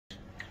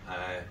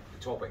The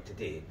topic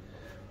today,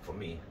 for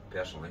me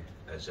personally,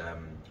 is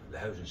the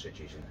housing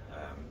situation,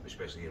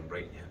 especially here in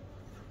Brighton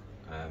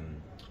here,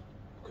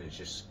 because it's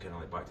just kind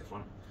of like back to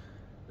front.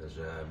 There's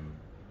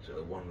sort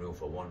of one rule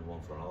for one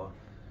for another.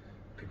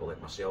 People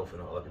like myself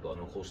and other people that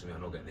are not close to me are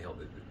not getting the help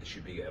that they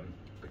should be getting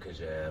because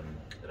they're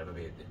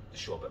maybe they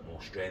show a bit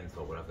more strength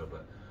or whatever,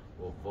 but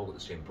we've all got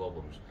the same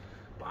problems.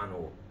 But I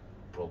know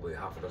probably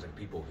half a dozen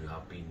people who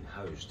have been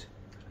housed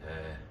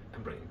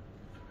in Brighton.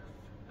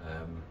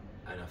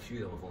 And a few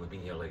of them have only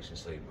been here like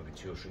since like maybe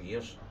 2 or 3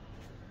 years.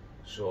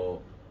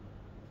 So,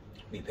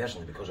 me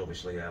personally, because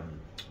obviously I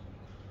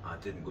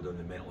didn't go down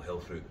the mental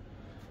health route,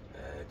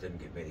 didn't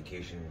get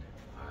medication,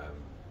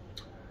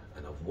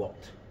 and I've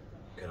worked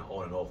kind of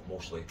on and off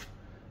mostly.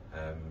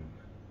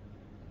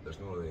 There's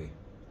no really,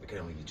 they kind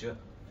of leave you to it.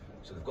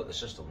 So they've got the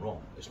system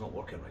wrong. It's not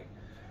working right.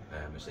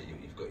 It's like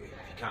you've got, if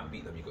you can't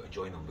beat them, you've got to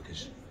join them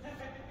because.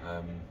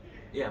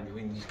 Yeah, I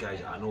mean these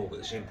guys I know got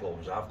the same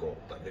problems I've got,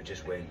 but they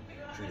just went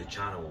through the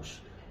channels,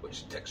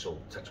 which ticks all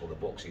the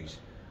boxes,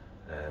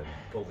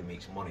 probably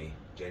makes money,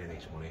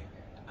 generates money,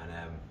 and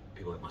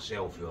people like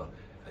myself who are,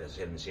 as I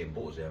said, in the same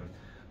boat as them,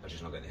 are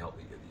just not getting the help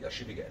that I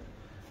should be getting.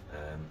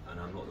 And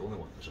I'm not the only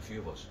one. There's a few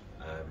of us.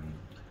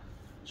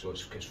 So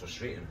it's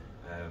frustrating,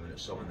 and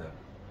it's something that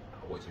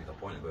I want to make a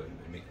point about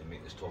and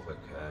make this topic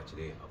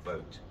today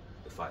about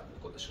the fact that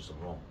we've got the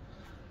system wrong.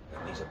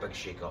 It needs a big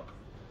shake-up.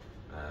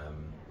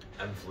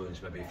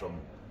 Influence maybe from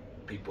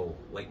people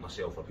like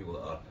myself or people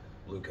that are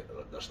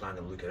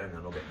standing looking in and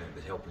are not getting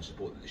the help and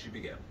support that they should be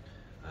getting.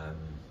 And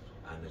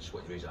I just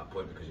want to raise that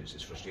point because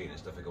it's frustrating,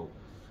 it's difficult,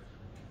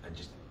 and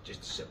just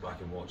to sit back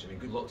and watch. I mean,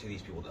 good luck to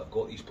these people that have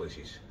got these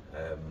places.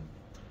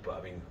 But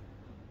I mean,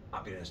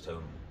 I've been in this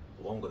town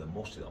longer than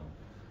most of them,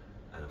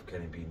 and I've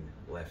kind of been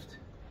left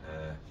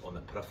on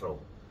the peripheral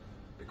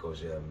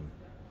because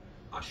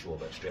I show a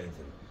bit of strength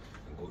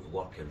and go to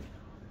work and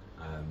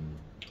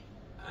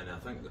I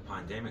think the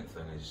pandemic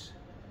thing is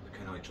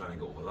kind of like trying to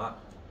get over that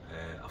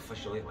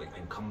officially, like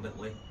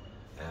incumbently,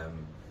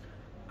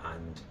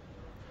 and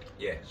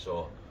yeah,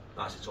 so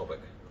that's the topic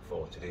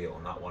for today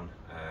on that one.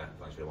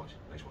 Thanks very much.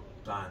 Nice one.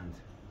 And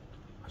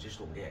I just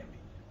don't get it.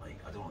 Like,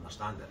 I don't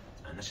understand it,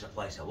 and this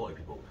applies to a lot of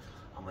people.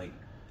 I'm like,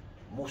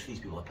 most of these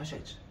people are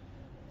pissheads,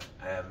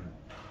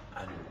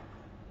 and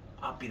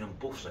I've been on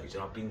both sides,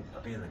 and I've been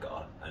in the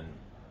gutter, and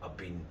I've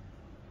been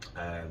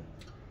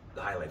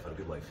the high life or a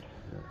good life.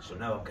 Yeah. So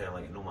now I'm kind of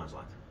like in no man's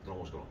land. I don't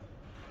know what's going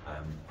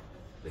on.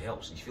 The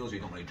help, he feels you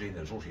don't want to drain the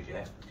resources,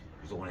 yeah?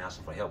 You don't want to ask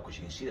them for help because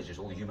you can see there's just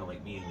only human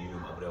like me and you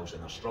and whatever else,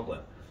 and they're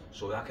struggling.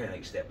 So I kind of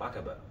like step back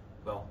a bit.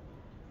 Well,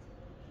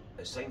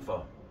 it's time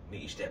for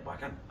me to step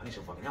back in. I need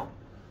some fucking help.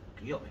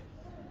 Can you help me?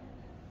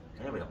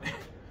 Can anybody help me?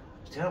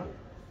 It's terrible.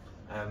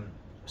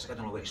 It's like I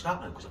don't know where to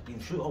start now because I've been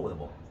through all of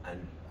them all,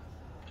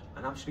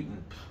 and I'm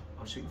speaking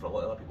for a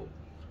lot of other people.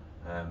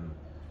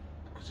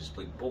 Because it's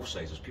like both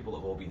sides. There's people that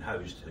have all been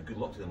housed, and good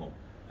luck to them all.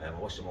 I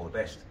wish them all the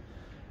best.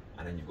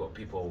 And then you've got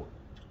people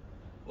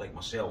like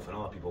myself and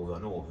other people who I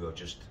know who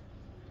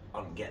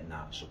aren't getting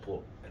that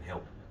support and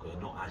help because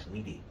they're not as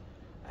needy.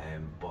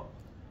 But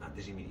that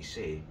doesn't mean to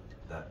say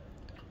that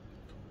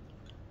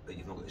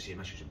you've not got the same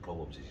issues and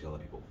problems as these other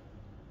people.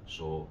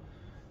 So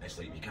it's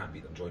like if you can't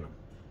beat them, join them.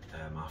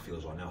 I feel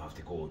as though I now have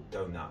to go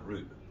down that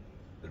route,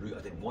 the route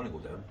I didn't want to go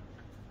down,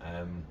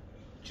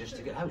 just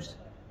to get housed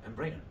in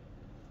Brighton.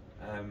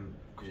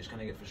 Because it's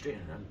kind of get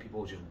frustrating, and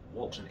people just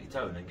walks into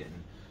town and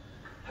getting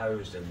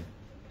housed and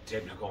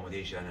temporary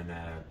accommodation, and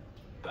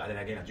but then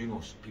again I do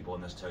know people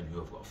in this town who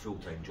have got a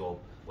full-time job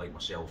like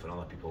myself and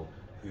other people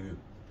who,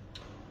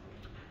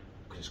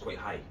 because it's quite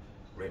high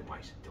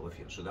rent-wise to live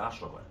here, so they are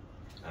struggling,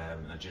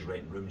 and they're just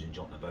renting rooms and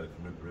jumping about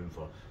from room to room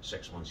for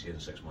 6 months here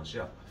and 6 months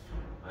here.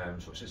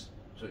 So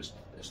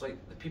it's like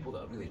the people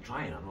that are really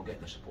trying are not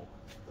getting the support,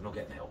 they're not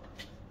getting the help,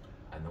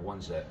 and the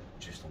ones that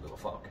just don't give a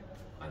fuck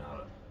and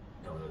are,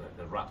 you know,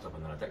 they're wrapped up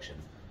in their addiction,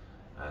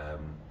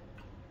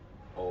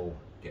 all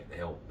get the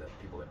help that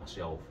people like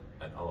myself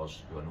and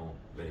others who I know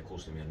very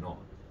close to me are not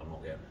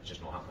getting. It's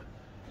just not happening.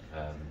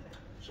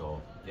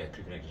 So yeah,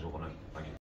 Crew Connect is over now. Thank you.